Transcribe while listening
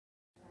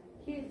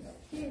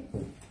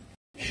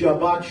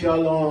Shabbat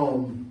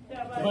Shalom.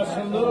 Shabbat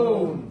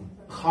Shalom.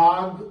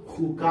 Chag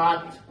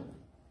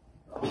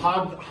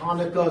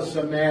Hanukkah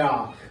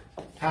Sameach.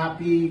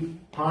 Happy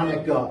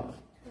Hanukkah.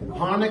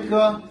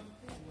 Hanukkah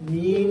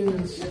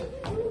means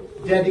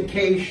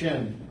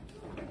dedication,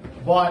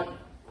 but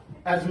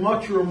as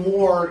much or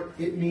more,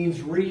 it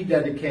means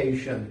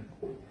rededication.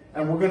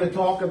 And we're going to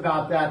talk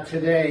about that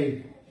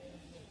today.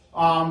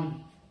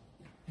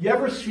 You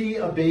ever see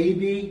a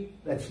baby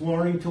that's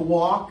learning to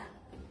walk?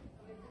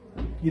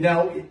 You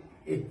know,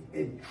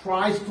 it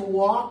tries to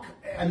walk,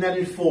 and then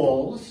it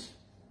falls,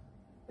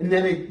 and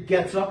then it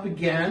gets up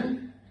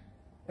again,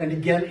 and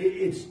again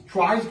it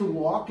tries to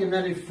walk, and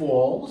then it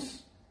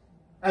falls,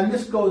 and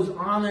this goes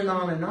on and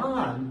on and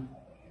on,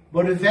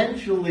 but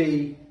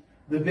eventually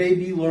the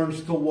baby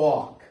learns to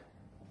walk.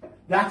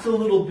 That's a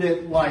little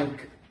bit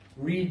like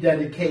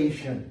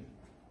rededication.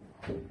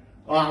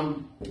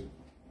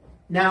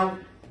 Now,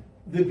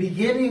 the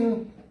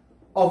beginning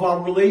of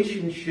our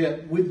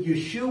relationship with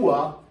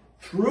Yeshua,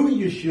 through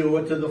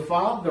Yeshua to the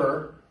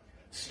Father,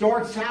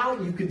 starts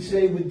out, you could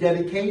say, with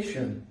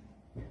dedication.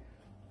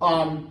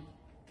 Through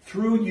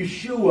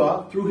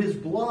Yeshua, through his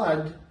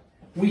blood,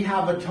 we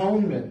have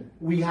atonement.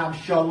 We have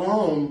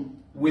shalom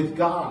with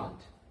God.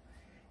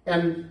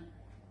 And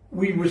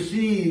we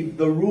receive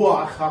the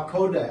Ruach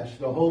HaKodesh,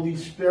 the Holy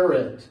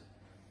Spirit,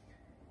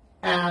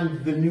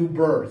 and the new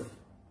birth.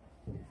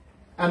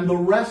 And the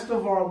rest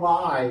of our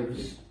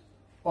lives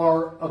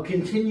are a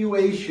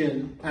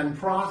continuation and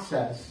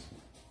process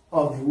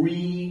of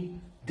rededication.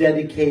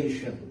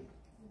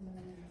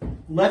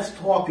 Let's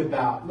talk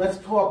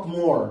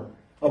more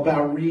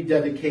about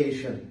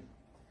rededication.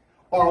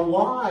 Our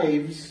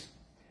lives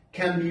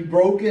can be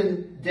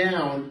broken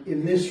down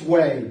in this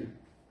way.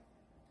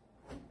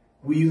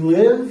 We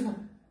live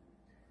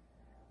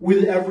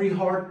with every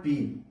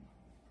heartbeat.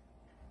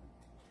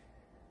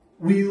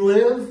 We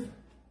live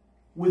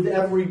with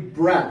every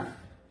breath.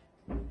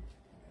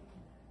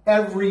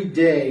 Every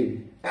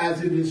day,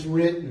 as it is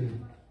written,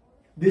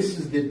 this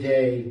is the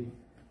day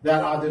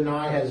that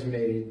Adonai has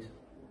made.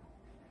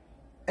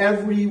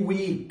 Every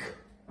week,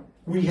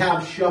 we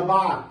have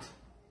Shabbat.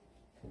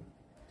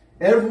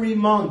 Every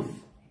month,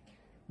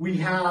 we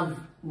have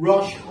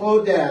Rosh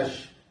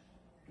Chodesh,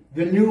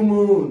 the new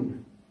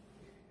moon.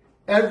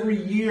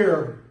 Every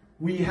year,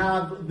 we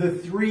have the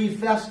 3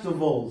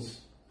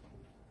 festivals,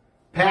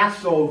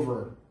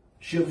 Passover,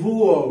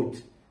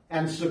 Shavuot,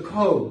 and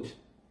Sukkot,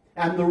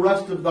 and the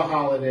rest of the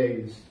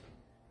holidays.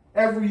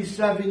 Every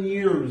 7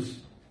 years,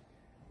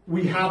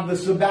 we have the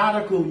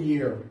sabbatical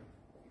year.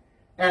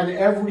 And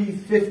every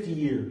 50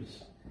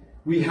 years,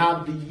 we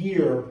have the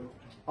year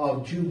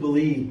of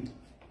Jubilee.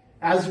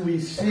 As we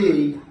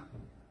see,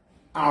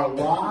 our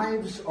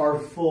lives are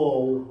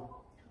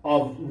full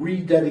of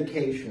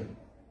rededication.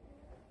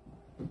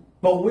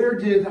 But where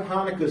did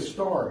Hanukkah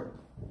start?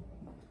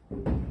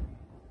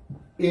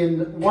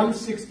 In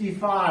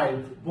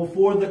 165,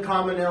 before the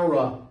Common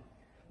Era,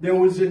 there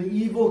was an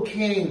evil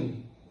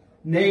king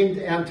named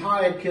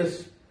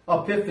Antiochus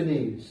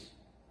Epiphanes,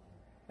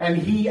 and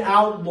he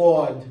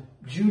outlawed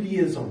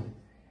Judaism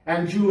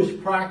and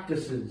Jewish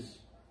practices,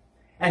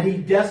 and he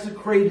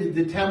desecrated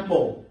the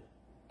temple.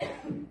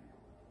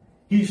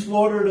 He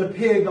slaughtered a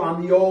pig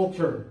on the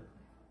altar.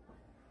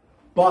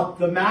 But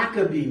the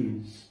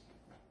Maccabees,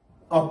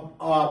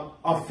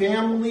 a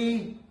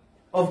family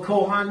of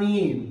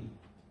Kohanim,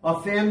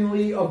 a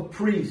family of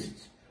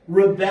priests,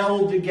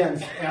 rebelled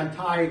against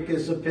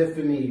Antiochus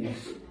Epiphanes,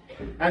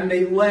 and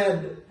they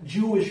led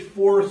Jewish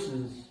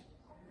forces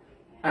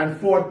and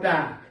fought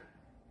back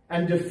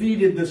and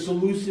defeated the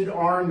Seleucid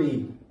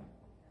army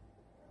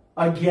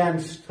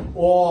against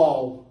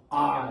all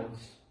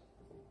odds.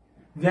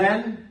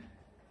 Then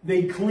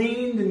they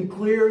cleaned and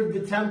cleared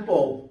the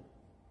temple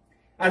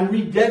and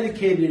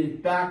rededicated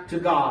it back to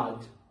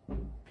God.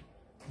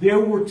 There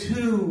were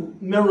 2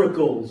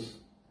 miracles.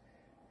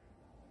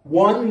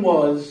 One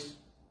was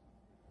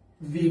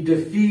the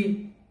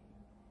defeat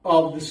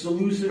of the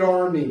Seleucid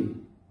army.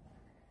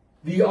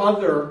 The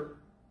other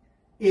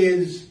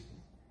is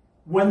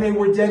when they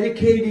were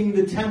dedicating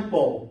the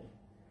temple,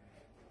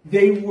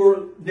 they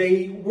were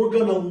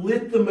going to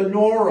lit the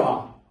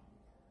menorah,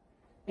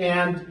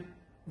 and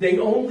they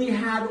only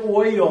had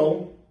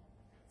oil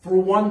for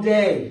 1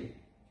 day,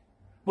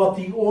 but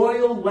the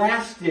oil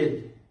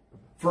lasted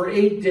for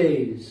 8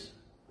 days.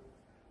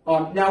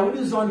 Now it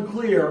is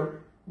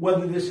unclear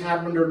whether this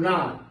happened or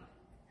not,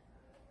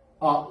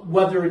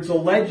 whether it's a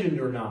legend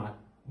or not,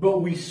 but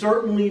we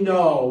certainly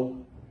know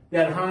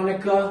that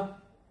Hanukkah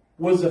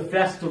was a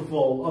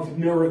festival of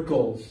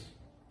miracles.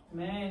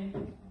 Amen.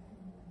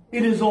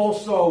 It is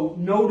also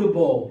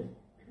notable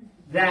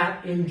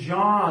that in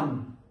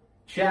John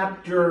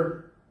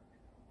chapter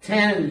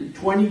 10,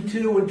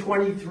 22 and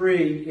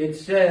 23, it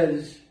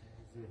says,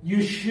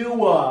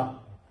 Yeshua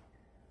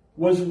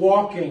was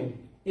walking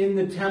in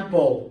the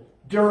temple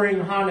during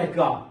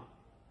Hanukkah.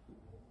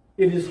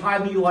 It is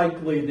highly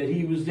likely that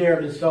he was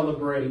there to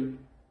celebrate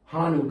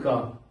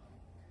Hanukkah.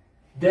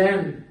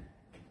 Then,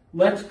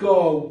 let's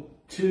go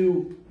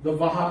to the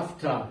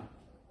Vahafta.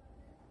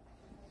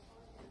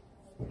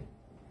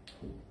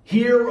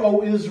 Hear,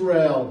 O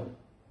Israel,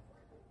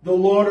 the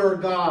Lord our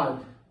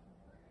God,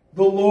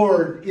 the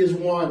Lord is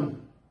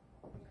one.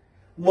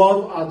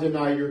 Love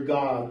Adonai your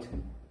God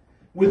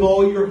with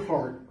all your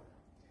heart,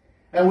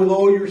 and with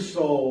all your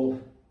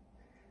soul,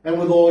 and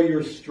with all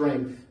your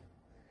strength.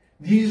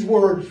 These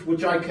words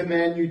which I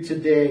command you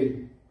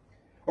today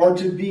are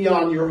to be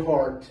on your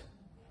heart.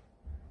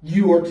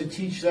 You are to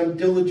teach them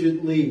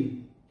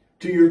diligently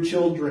to your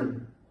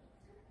children,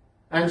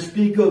 and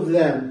speak of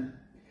them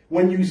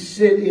when you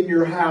sit in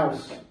your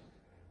house,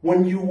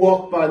 when you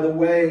walk by the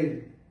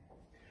way,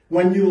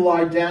 when you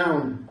lie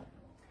down,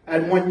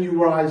 and when you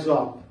rise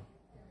up.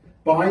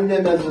 Bind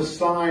them as a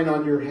sign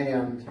on your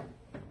hand.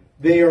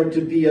 They are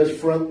to be as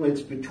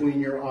frontlets between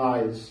your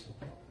eyes.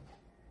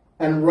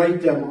 And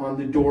write them on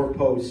the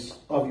doorposts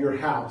of your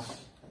house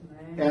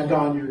and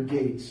on your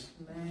gates.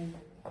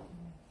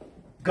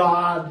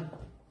 God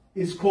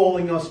is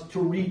calling us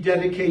to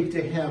rededicate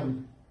to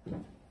Him,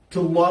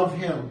 to love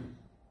Him,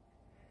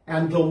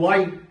 and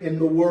delight in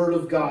the Word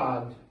of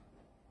God.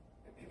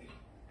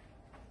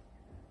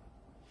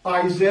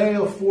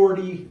 Isaiah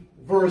 40,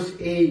 verse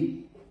 8.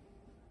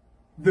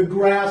 The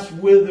grass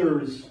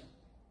withers,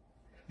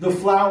 the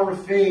flower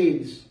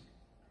fades,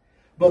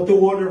 but the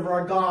word of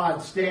our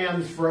God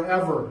stands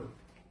forever.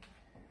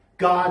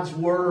 God's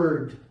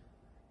word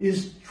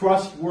is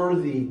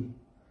trustworthy,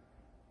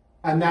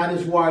 and that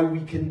is why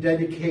we can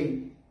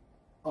dedicate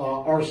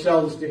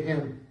ourselves to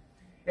Him.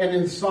 And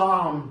in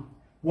Psalm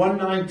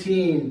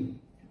 119,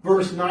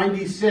 verse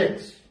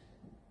 96,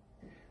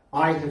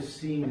 I have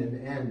seen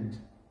an end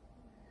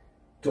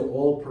to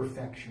all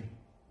perfection,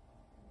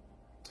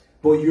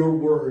 but your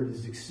word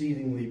is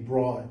exceedingly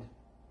broad.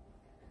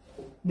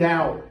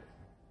 Now,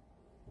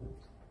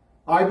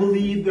 I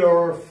believe there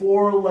are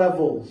 4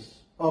 levels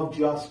of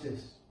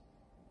justice.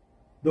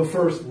 The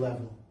first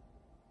level,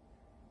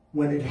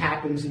 when it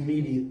happens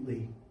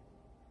immediately.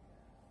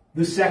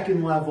 The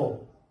second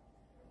level,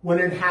 when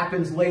it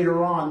happens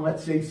later on,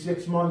 let's say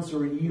 6 months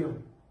or a year.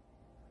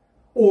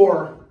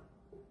 Or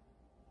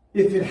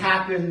if it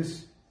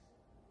happens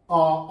a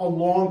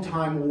long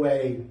time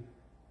away,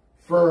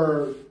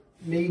 for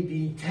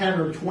maybe 10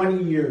 or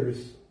 20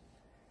 years.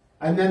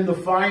 And then the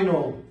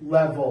final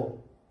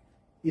level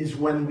is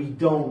when we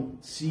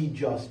don't see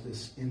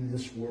justice in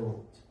this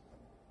world.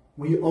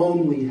 We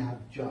only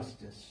have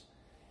justice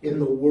in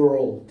the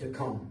world to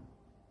come.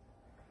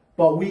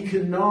 But we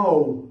can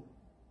know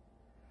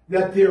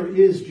that there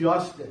is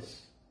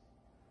justice.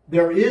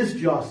 There is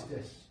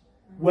justice,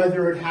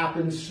 whether it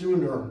happens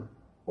sooner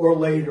or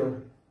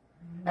later.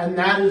 And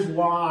that is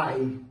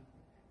why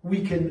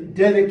we can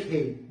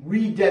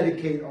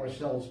rededicate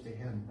ourselves to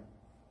Him,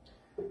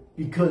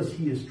 because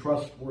He is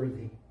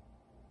trustworthy.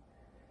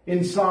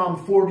 In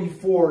Psalm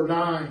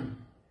 44:9,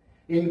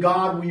 in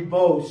God we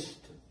boast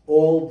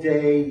all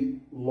day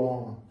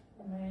long.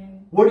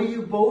 Amen. What are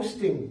you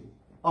boasting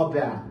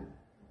about?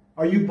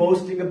 Are you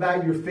boasting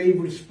about your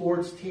favorite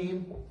sports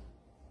team?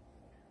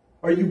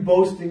 Are you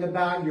boasting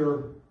about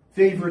your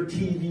favorite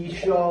TV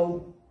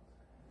show?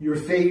 Your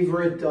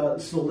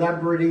favorite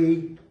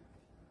celebrity?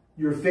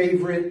 Your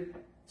favorite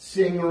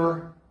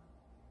singer?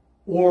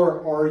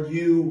 Or are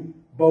you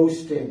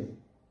boasting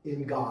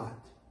in God?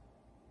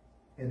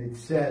 And it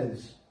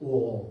says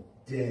all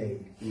day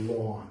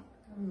long.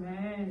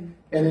 Amen.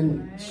 And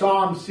in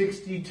Psalm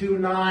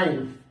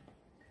 62:9,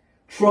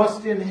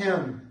 trust in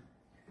Him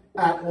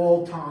at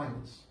all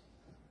times.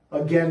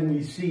 Again,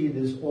 we see it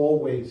as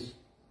always.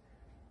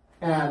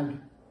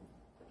 And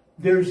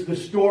there's the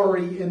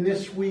story in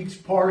this week's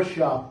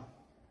Parasha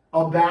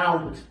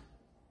about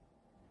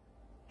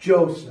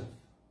Joseph.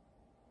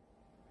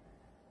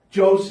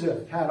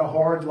 Joseph had a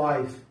hard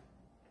life.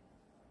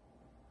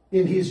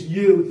 In his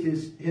youth,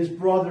 his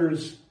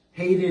brothers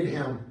hated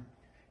him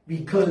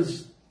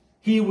because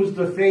he was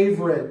the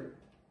favorite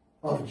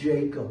of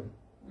Jacob.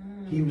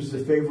 He was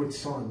the favorite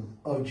son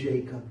of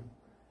Jacob.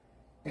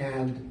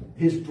 And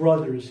his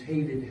brothers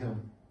hated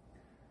him.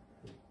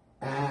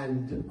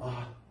 And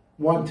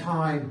one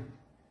time,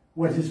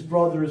 when his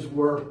brothers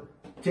were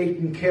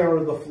taking care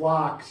of the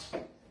flocks,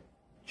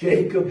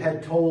 Jacob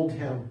had told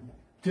him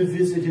to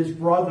visit his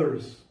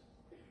brothers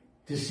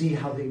to see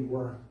how they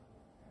were.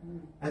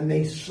 And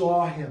they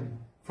saw him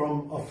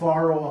from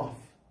afar off,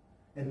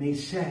 and they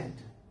said,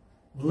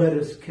 "Let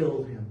us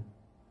kill him."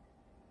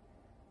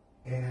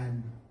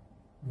 And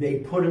they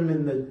put him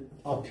in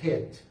a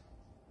pit.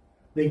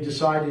 They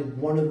decided,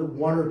 one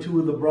or two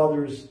of the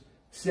brothers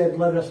said,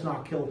 "Let us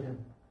not kill him.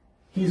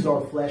 He's our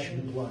flesh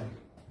and blood."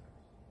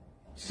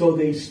 So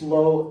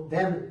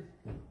then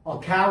a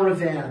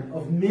caravan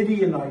of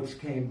Midianites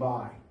came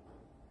by,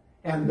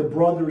 and the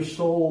brothers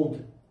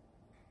sold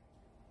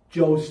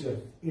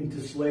Joseph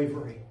into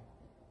slavery.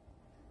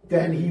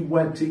 Then he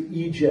went to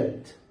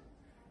Egypt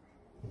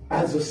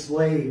as a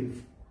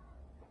slave,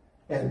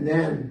 and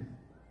then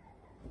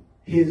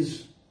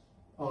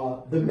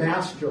the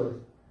master,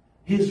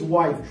 his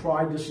wife,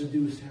 tried to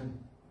seduce him,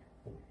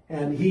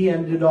 and he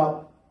ended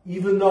up,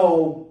 even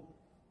though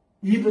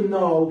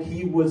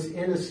he was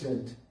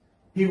innocent,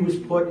 he was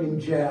put in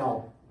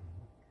jail.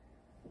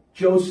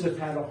 Joseph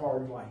had a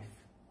hard life.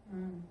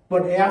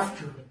 But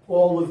after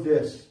all of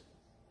this,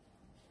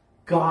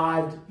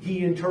 God,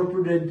 he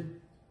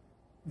interpreted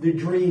the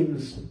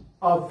dreams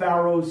of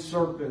Pharaoh's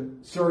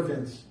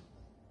servants.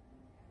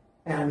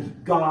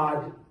 And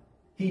God,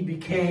 he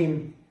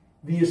became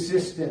the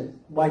assistant,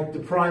 like the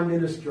prime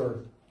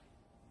minister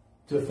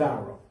to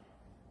Pharaoh.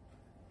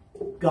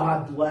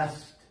 God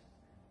blessed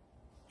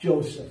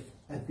Joseph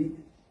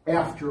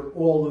after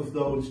all of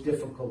those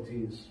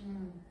difficulties.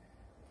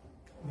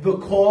 The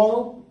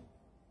call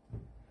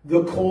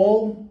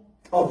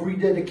of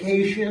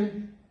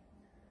rededication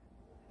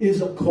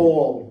is a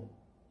call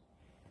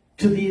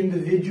to the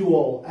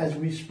individual, as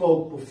we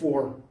spoke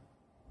before,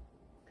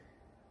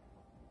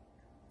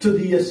 to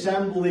the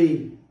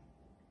assembly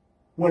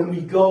when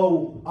we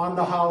go on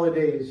the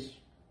holidays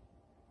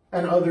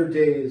and other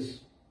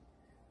days,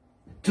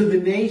 to the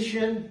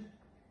nation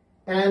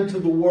and to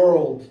the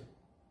world.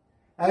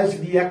 As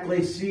the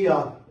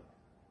ecclesia,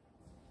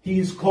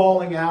 he's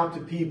calling out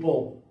to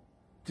people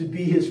to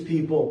be his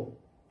people,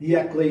 the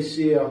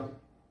ecclesia.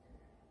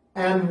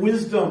 And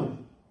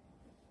wisdom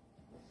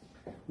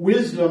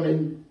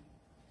in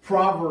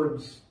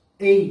Proverbs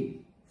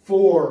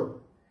 8:4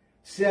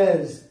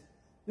 says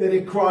that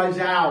it cries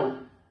out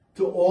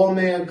to all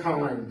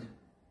mankind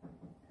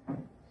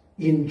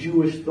in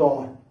Jewish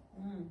thought.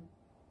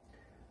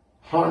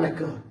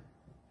 Hanukkah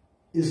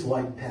is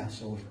like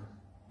Passover.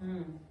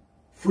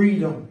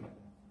 Freedom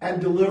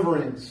and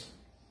deliverance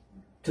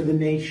to the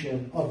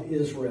nation of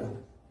Israel.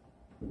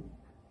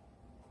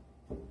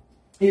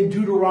 In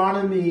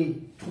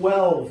Deuteronomy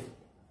 12,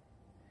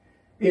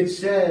 it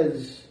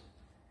says,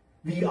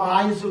 the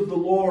eyes of the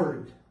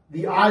Lord,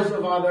 the eyes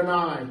of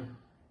Adonai,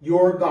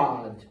 your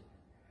God,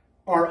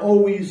 are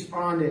always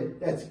on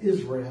it. That's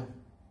Israel.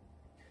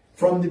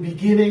 From the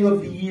beginning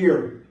of the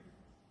year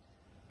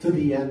to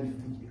the end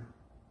of the year.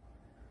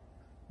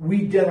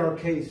 We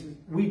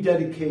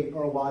dedicate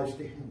our lives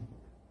to him.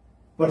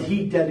 But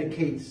he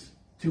dedicates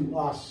to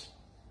us.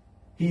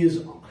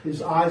 His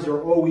eyes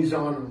are always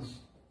on us.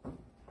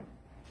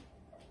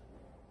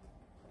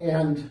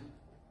 And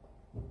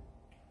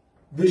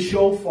the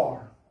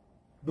shofar,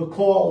 the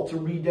call to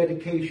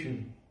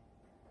rededication,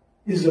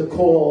 is a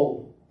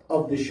call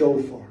of the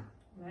shofar.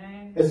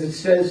 Amen. As it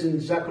says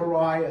in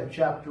Zechariah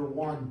chapter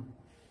 1,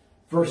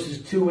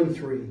 verses 2 and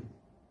 3.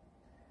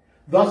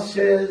 Thus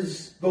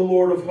says the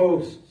Lord of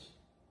hosts,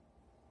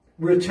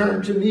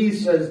 return to me,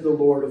 says the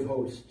Lord of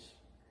hosts,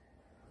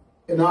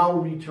 and I'll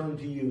return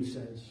to you,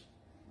 says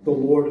the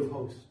Lord of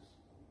hosts.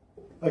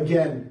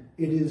 Again,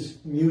 it is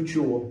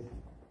mutual.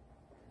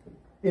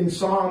 In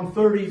Psalm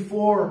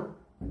 34,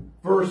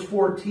 verse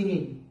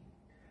 14,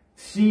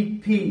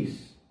 seek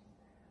peace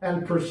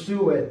and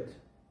pursue it.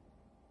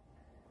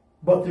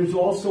 But there's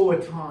also a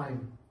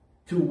time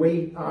to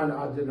wait on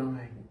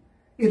Adonai.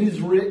 It is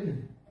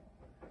written,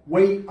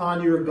 wait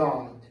on your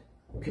God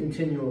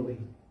continually.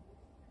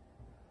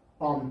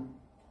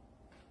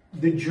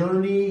 The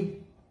journey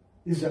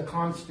is a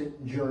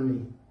constant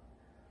journey.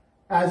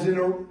 As in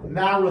a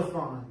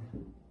marathon,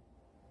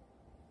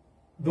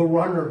 the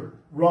runner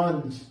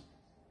runs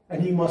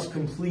and he must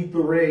complete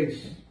the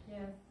race.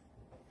 Yes.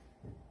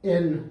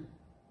 In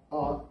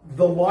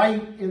the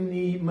light in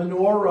the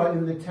menorah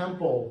in the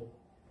temple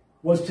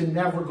was to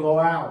never go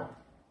out.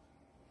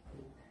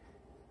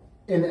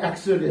 In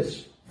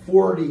Exodus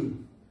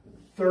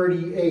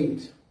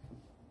 40:38,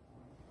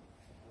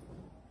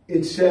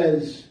 it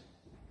says,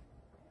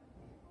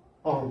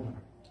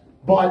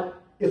 but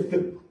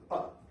if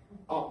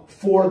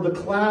for the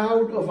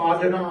cloud of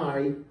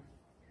Adonai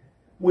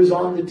was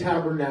on the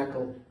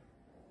tabernacle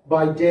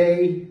by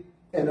day,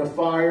 and a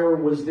fire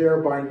was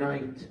there by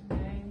night,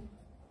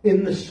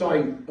 in the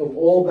sight of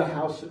all the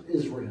house of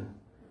Israel,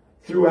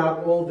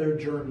 throughout all their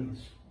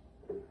journeys.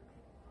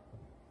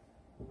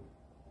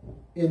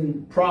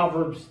 In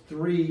Proverbs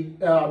 3,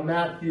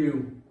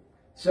 Matthew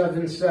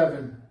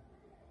 7:7,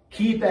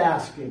 keep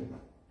asking,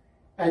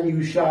 and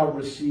you shall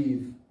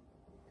receive.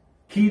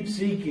 Keep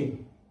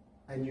seeking,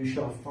 and you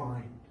shall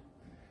find.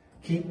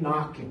 Keep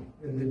knocking,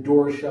 and the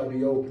door shall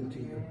be opened to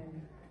you.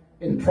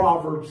 In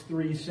Proverbs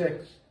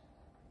 3:6,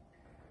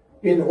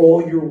 in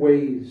all your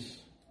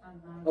ways,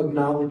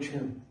 acknowledge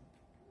him,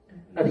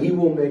 and he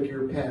will make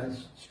your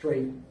paths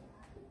straight.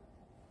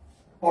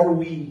 Are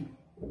we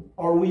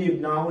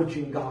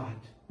acknowledging God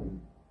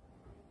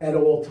at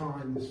all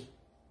times?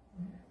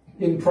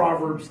 In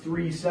Proverbs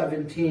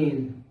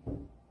 3:17,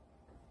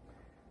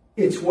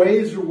 its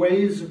ways are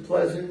ways of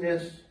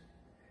pleasantness,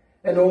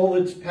 and all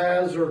its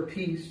paths are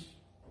peace.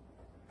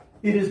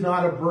 It is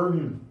not a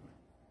burden.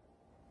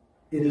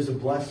 It is a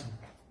blessing.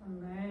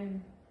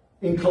 Amen.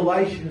 In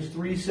Colossians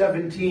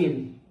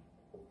 3:17,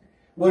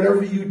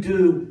 whatever you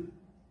do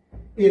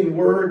in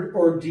word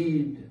or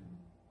deed,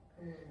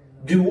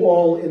 do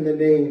all in the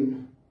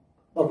name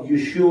of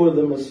Yeshua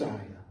the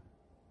Messiah,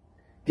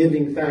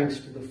 giving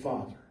thanks to the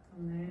Father.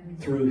 Amen.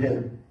 Through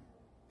him.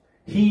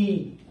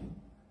 He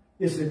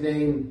is the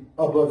name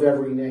above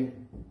every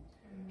name.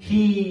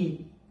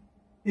 He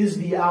is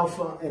the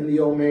Alpha and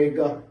the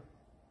Omega.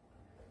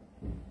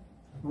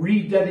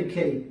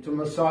 rededicate to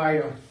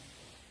Messiah.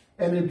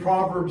 And in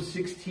Proverbs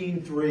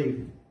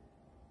 16:3,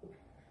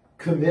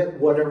 commit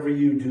whatever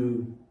you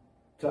do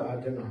to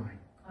Adonai.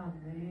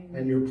 Amen.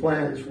 And your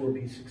plans will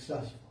be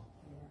successful.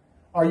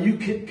 Are you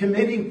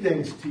committing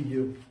things to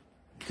you,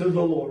 to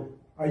the Lord?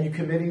 Are you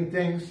committing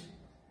things?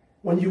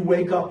 When you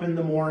wake up in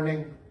the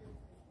morning,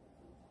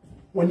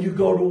 when you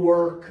go to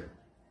work,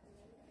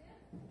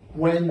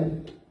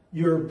 when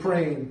you're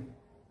praying,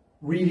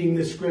 reading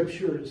the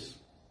scriptures,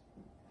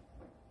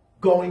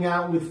 going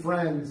out with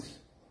friends,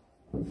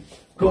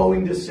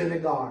 going to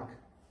synagogue.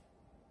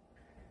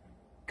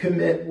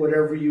 Commit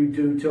whatever you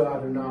do to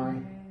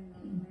Adonai,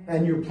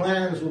 and your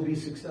plans will be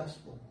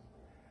successful.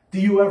 Do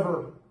you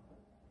ever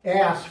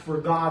ask for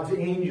God's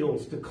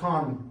angels to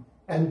come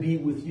and be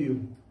with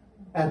you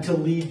and to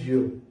lead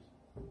you?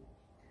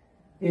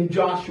 In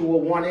Joshua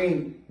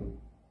 1:8,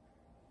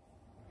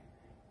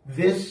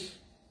 this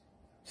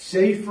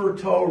Sefer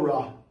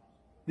Torah,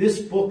 this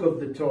book of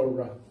the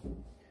Torah,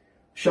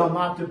 shall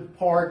not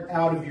depart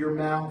out of your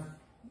mouth,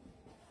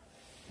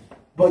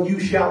 but you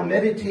shall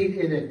meditate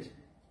in it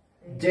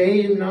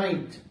day and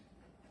night,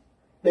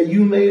 that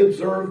you may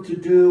observe to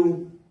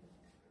do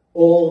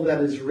all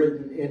that is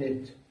written in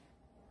it.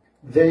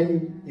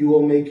 Then you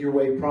will make your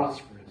way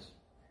prosperous,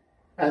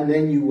 and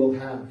then you will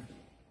have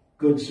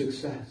good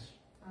success.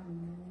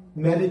 Amen.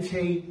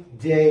 Meditate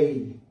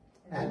day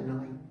and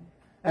night,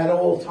 at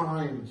all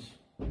times.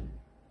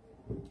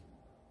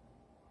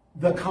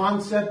 The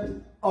concept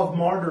of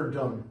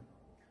martyrdom.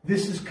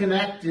 This is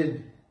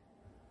connected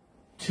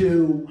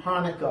to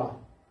Hanukkah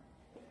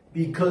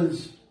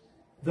because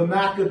the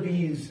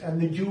Maccabees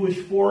and the Jewish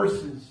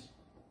forces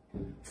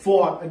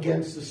fought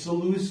against the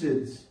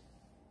Seleucids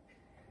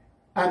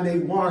and they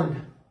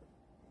won.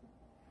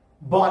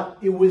 But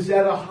it was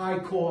at a high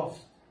cost.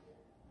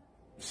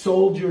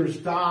 Soldiers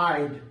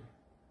died.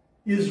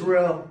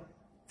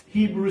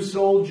 Hebrew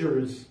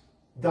soldiers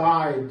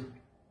died.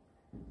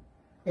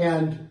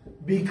 And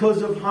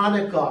because of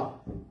Hanukkah,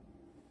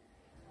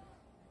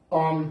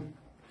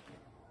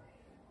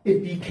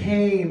 it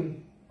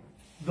became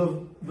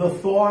the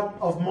thought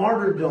of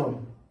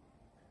martyrdom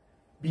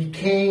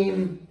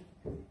became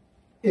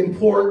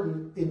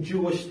important in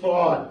Jewish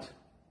thought.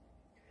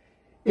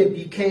 It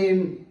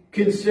became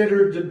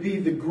considered to be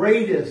the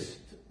greatest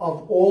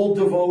of all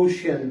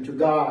devotion to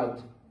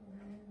God.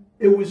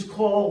 It was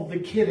called the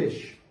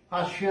Kiddush,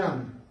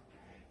 Hashem.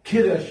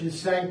 Kiddush is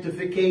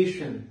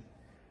sanctification.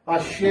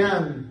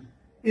 Hashem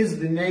is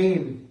the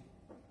name.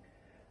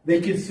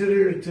 They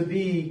consider it to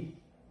be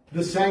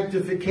the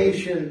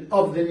sanctification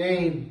of the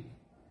name.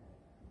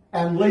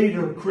 And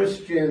later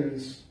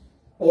Christians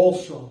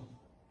also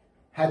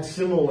had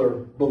similar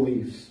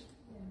beliefs.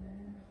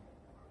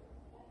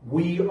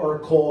 We are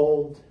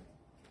called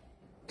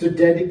to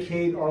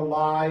dedicate our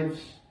lives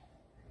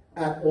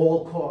at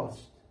all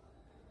cost.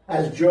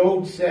 As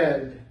Job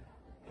said,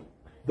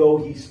 though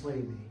he slay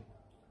me,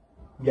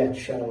 yet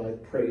shall I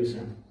praise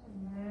him.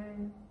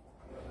 Amen.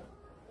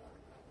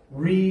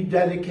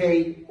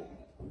 Rededicate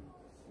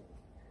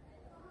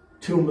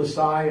to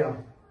Messiah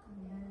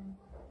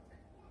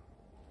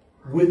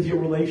with your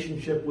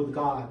relationship with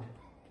God.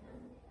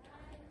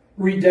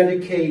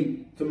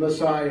 Rededicate to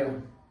Messiah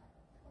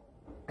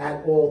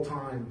at all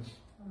times.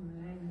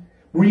 Amen.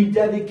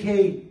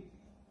 Rededicate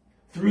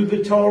through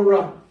the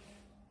Torah.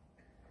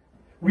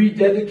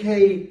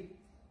 Rededicate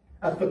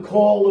at the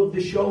call of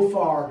the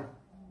shofar.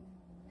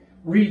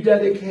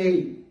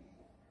 Rededicate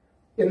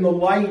in the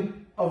light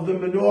of the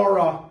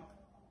menorah.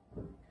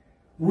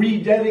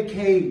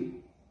 Rededicate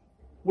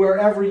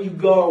wherever you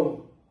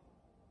go.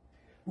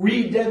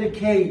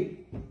 Rededicate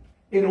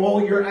in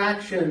all your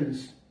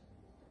actions.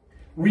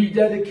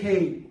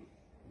 Rededicate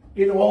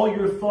in all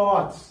your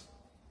thoughts.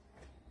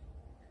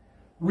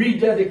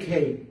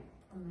 Rededicate,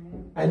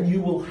 Amen. and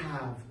you will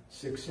have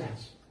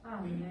success.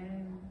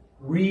 Amen.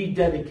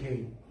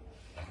 Rededicate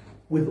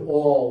with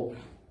all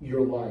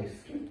your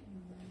life.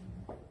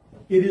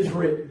 It is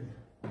written,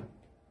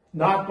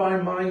 not by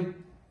might,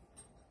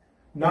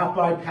 not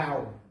by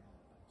power,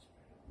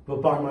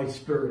 but by my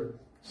Spirit,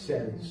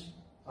 says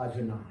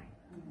Adonai.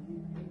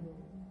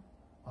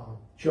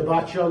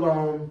 Shabbat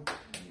Shalom.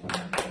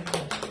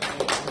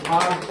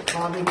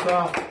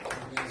 Hanukkah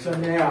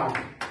Sameach.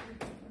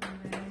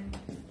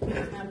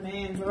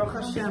 Amen. Baruch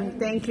Hashem.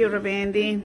 Thank you, Rabbi Andy.